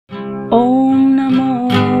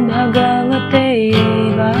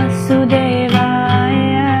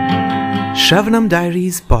Shravanam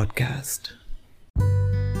Diaries podcast.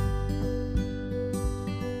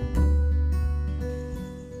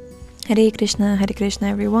 Hare Krishna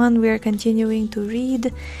everyone. We are continuing to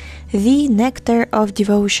read The Nectar of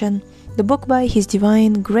Devotion, the book by His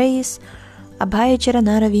Divine Grace,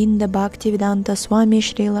 Abhayacharanaravindra Bhaktivedanta Swami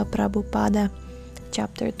Srila Prabhupada,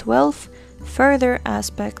 Chapter 12, Further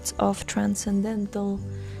Aspects of Transcendental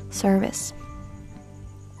Service.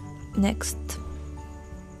 Next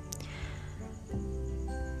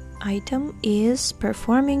item is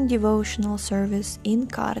performing devotional service in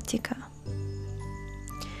Kartika.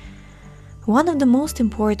 One of the most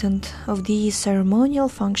important of these ceremonial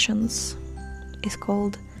functions is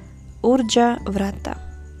called Urja Vrata.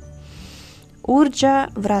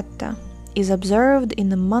 Urja Vrata is observed in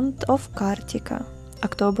the month of Kartika,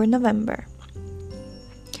 October-November.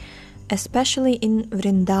 Especially in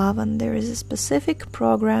Vrindavan, there is a specific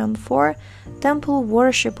program for temple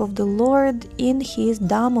worship of the Lord in his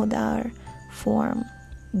Damodar form.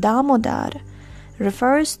 Damodar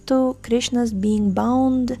refers to Krishna's being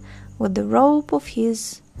bound with the rope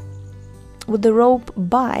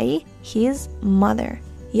by his mother,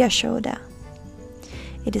 Yashoda.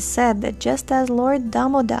 It is said that just as Lord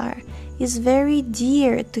Damodar is very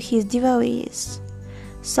dear to his devotees,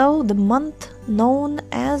 so the month known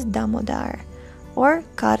as Damodar or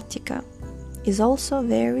Kartika is also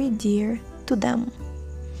very dear to them.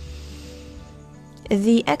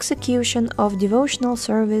 The execution of devotional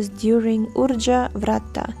service during Urja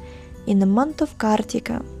Vrata in the month of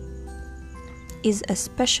Kartika is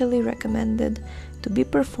especially recommended to be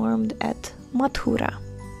performed at Mathura.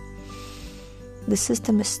 The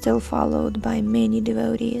system is still followed by many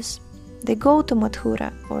devotees. They go to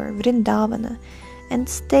Mathura or Vrindavana and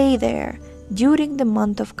stay there during the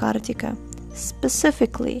month of Kartika,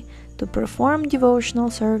 specifically to perform devotional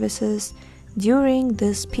services during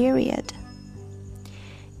this period.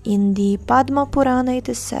 In the Padma Purana it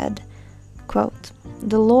is said, quote,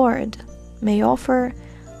 "The Lord may offer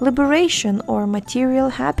liberation or material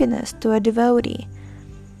happiness to a devotee,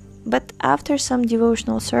 but after some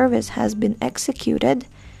devotional service has been executed,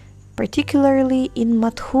 particularly in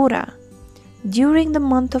Mathura, during the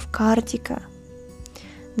month of Kartika,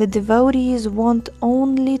 the devotees want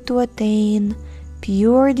only to attain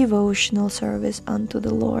pure devotional service unto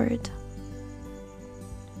the Lord."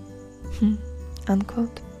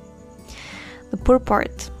 Unquote. The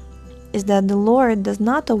purport is that the Lord does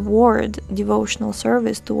not award devotional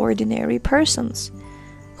service to ordinary persons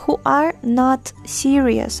who are not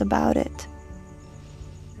serious about it,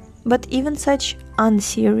 but even such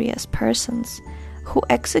unserious persons who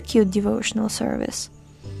execute devotional service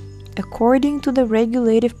according to the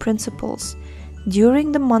regulative principles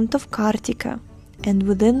during the month of Kartika and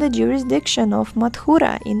within the jurisdiction of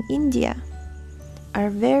Mathura in India are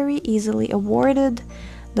very easily awarded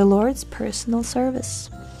the Lord's personal service.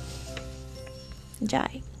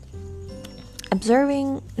 Jai.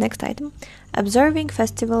 Next item, observing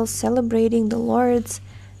festivals celebrating the Lord's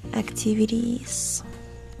activities.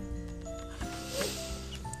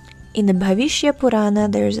 In the Bhavishya Purana,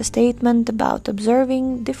 there is a statement about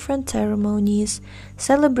observing different ceremonies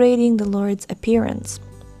celebrating the Lord's appearance,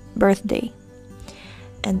 birthday,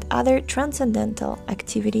 and other transcendental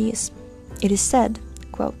activities. It is said,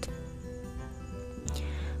 quote,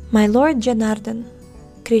 "My Lord Janardhan,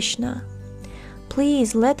 Krishna,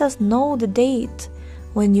 please let us know the date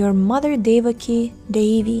when your mother Devaki,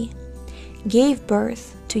 Devi, gave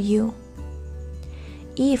birth to you.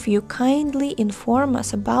 If you kindly inform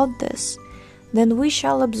us about this, then we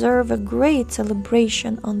shall observe a great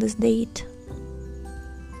celebration on this date.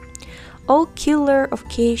 O killer of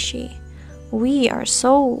Keshi, we are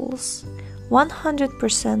souls,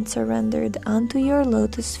 100% surrendered unto your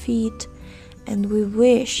lotus feet, and we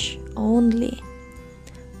wish only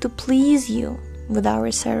to please you with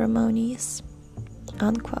our ceremonies."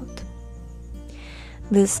 Unquote.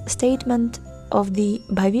 This statement of the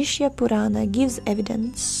Bhavishya Purana gives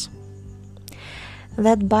evidence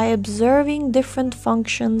that by observing different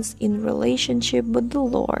functions in relationship with the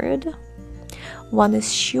Lord, one is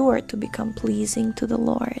sure to become pleasing to the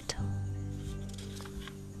Lord.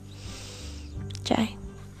 Jai.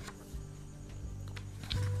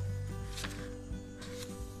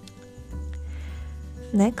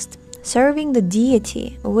 Next, serving the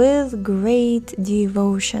deity with great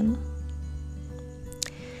devotion.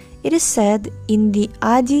 It is said in the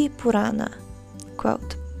Adi Purana,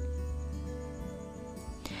 quote,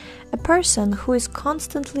 "A person who is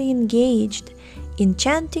constantly engaged in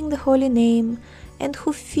chanting the holy name and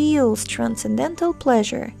who feels transcendental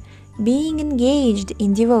pleasure being engaged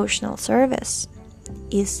in devotional service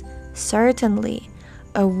is certainly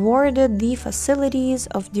awarded the facilities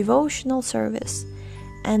of devotional service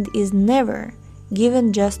and is never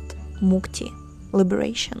given just mukti,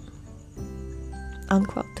 liberation.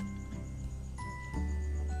 Unquote.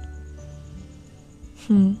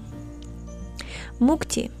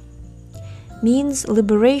 Mukti means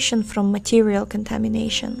liberation from material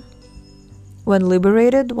contamination. When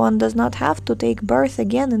liberated, one does not have to take birth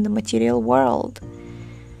again in the material world.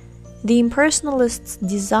 The impersonalists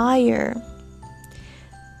desire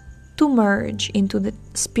to merge into the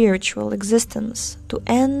spiritual existence, to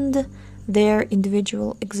end their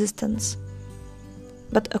individual existence.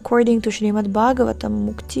 But according to Srimad Bhagavatam,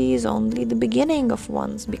 mukti is only the beginning of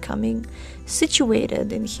one's becoming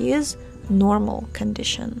situated in his normal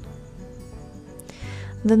condition.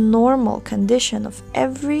 The normal condition of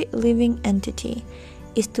every living entity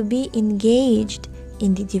is to be engaged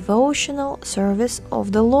in the devotional service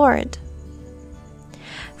of the Lord.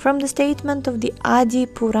 From the statement of the Adi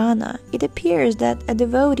Purana, it appears that a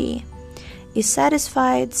devotee is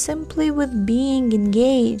satisfied simply with being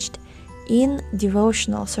engaged in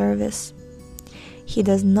devotional service. He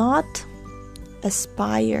does not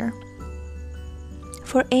aspire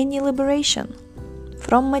for any liberation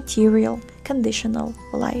from material conditional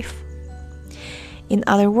life. In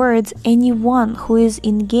other words, anyone who is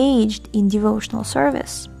engaged in devotional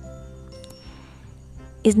service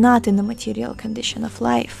is not in the material condition of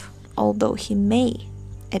life, although he may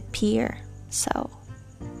appear so.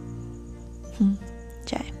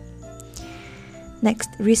 Jai. Next,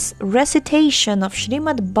 recitation of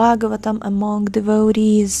Srimad Bhagavatam among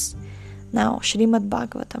devotees. Now, Srimad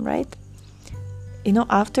Bhagavatam, right? You know,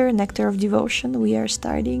 after Nectar of Devotion, we are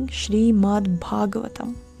starting Srimad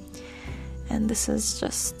Bhagavatam. And this is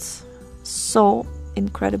just so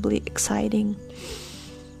incredibly exciting.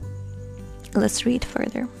 Let's read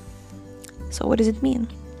further. So, what does it mean?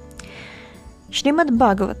 Srimad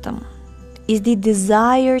Bhagavatam is the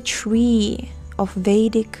desire tree of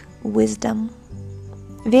Vedic wisdom.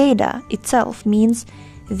 Veda itself means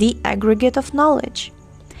the aggregate of knowledge,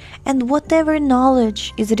 and whatever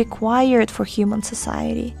knowledge is required for human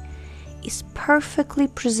society is perfectly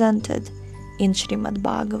presented in Srimad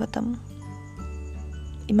Bhagavatam.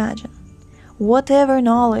 Imagine, whatever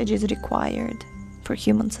knowledge is required for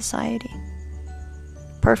human society,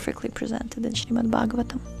 perfectly presented in Srimad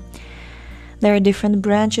Bhagavatam. There are different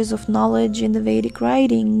branches of knowledge in the Vedic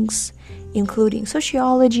writings, including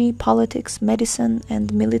sociology, politics, medicine,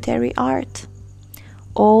 and military art.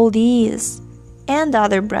 All these and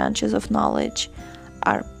other branches of knowledge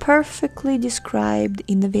are perfectly described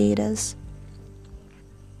in the Vedas.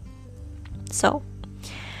 So,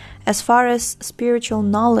 as far as spiritual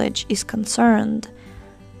knowledge is concerned,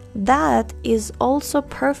 that is also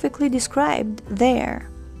perfectly described there,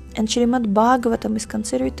 and Srimad Bhagavatam is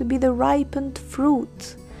considered to be the ripened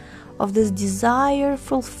fruit of this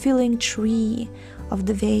desire-fulfilling tree of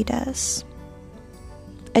the Vedas.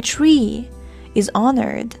 A tree is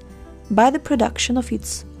honored by the production of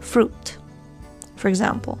its fruit. For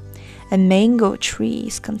example, a mango tree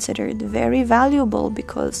is considered very valuable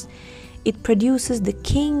because it produces the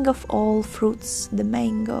king of all fruits, the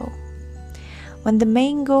mango. When the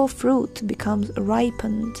mango fruit becomes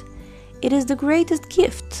ripened, it is the greatest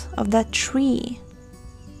gift of that tree.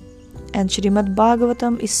 And Srimad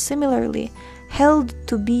Bhagavatam is similarly held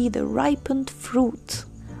to be the ripened fruit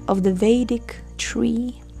of the Vedic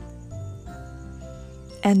tree.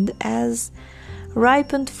 And as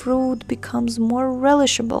ripened fruit becomes more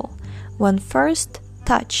relishable when first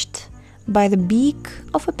touched by the beak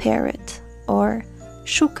of a parrot or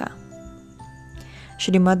shuka,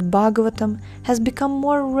 Srimad Bhagavatam has become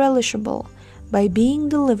more relishable by being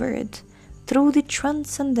delivered through the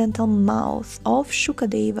transcendental mouth of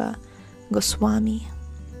Shukadeva Goswami.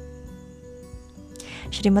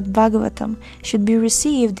 Srimad Bhagavatam should be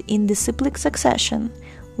received in disciplic succession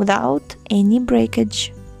without any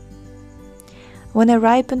breakage. When a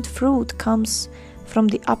ripened fruit comes from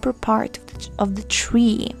the upper part of the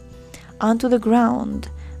tree onto the ground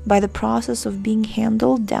by the process of being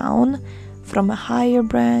handled down from a higher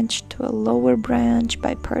branch to a lower branch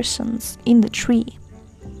by persons in the tree,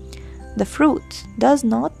 the fruit does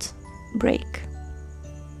not break.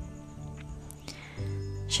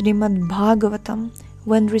 Srimad Bhagavatam,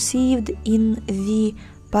 when received in the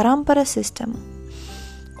parampara system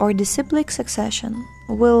or disciplic succession,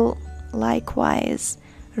 will likewise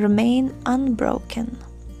remain unbroken.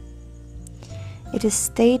 It is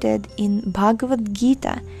stated in Bhagavad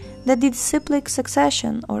Gita that the disciplic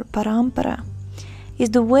succession or parampara is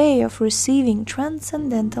the way of receiving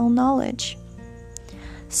transcendental knowledge.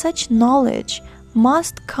 Such knowledge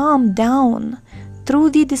must come down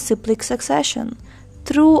through the disciplic succession,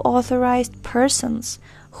 through authorized persons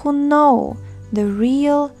who know the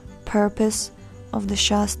real purpose of the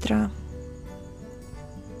Shastra.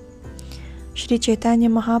 Sri Chaitanya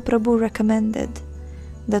Mahaprabhu recommended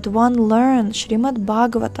that one learn Srimad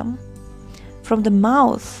Bhagavatam from the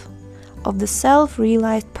mouth of the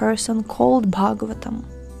self-realized person called Bhagavatam.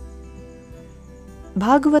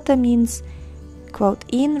 Bhagavata means, quote,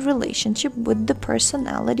 in relationship with the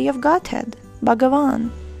personality of Godhead,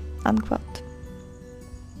 Bhagavan, unquote.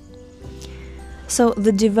 So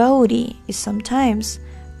the devotee is sometimes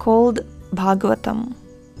called Bhagavatam,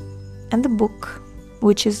 and the book,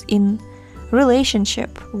 which is in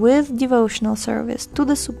relationship with devotional service to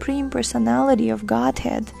the Supreme Personality of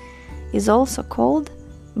Godhead, is also called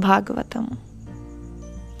Bhagavatam.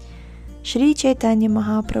 Sri Chaitanya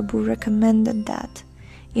Mahaprabhu recommended that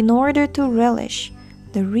in order to relish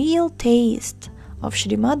the real taste of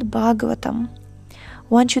Srimad Bhagavatam,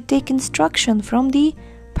 one should take instruction from the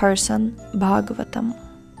person Bhagavatam.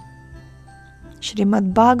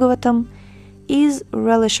 Srimad Bhagavatam is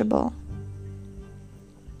relishable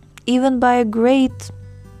even by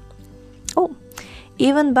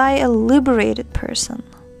a liberated person.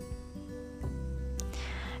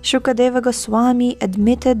 Shukadeva Goswami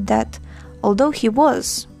admitted that although he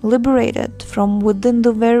was liberated from within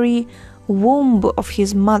the very womb of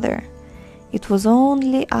his mother, it was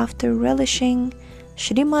only after relishing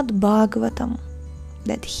Srimad Bhagavatam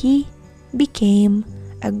that he became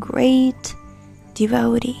a great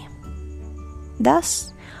devotee.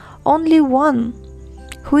 Thus, only one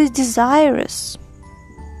who is desirous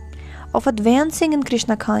of advancing in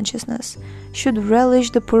Krishna consciousness should relish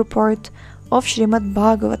the purport of Srimad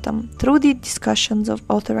Bhagavatam through the discussions of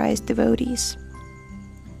authorized devotees.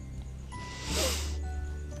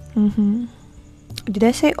 Did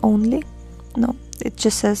I say only? No, it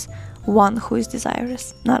just says one who is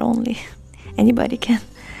desirous, not only. Anybody can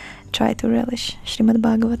try to relish Srimad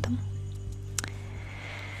Bhagavatam.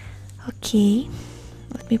 Okay,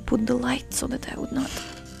 let me put the light so that I would not...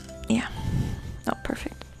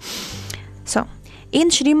 perfect. So, in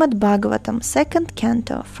Srimad Bhagavatam, 2nd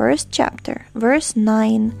canto, 1st chapter, verse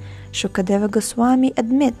 9, Shukadeva Goswami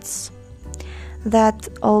admits that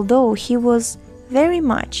although he was very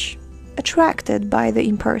much attracted by the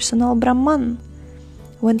impersonal Brahman,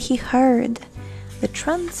 when he heard the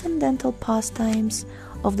transcendental pastimes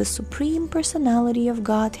of the Supreme Personality of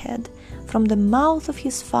Godhead from the mouth of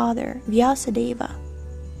his father, Vyasadeva,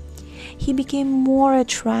 he became more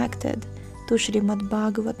attracted to Srimad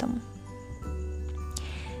Bhagavatam.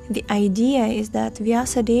 The idea is that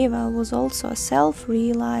Vyasadeva was also a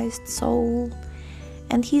self-realized soul,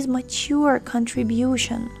 and his mature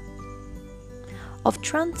contribution of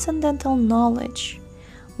transcendental knowledge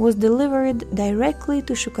was delivered directly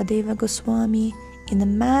to Shukadeva Goswami in the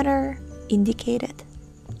manner indicated.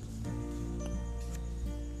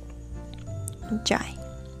 Jai.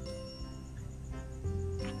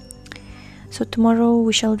 So tomorrow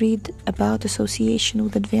we shall read about association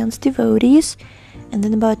with advanced devotees, and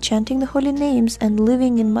then about chanting the holy names and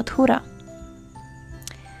living in Mathura.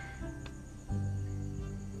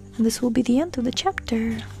 And this will be the end of the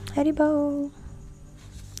chapter. Haribol.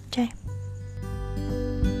 Jai.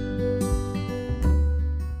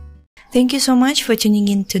 Thank you so much for tuning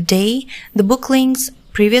in today. The book links,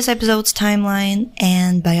 previous episodes timeline,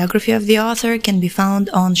 and biography of the author can be found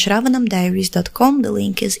on shravanamdiaries.com. The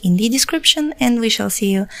link is in the description, and we shall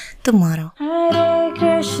see you tomorrow. Hare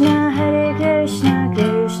Krishna,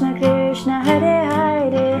 Krishna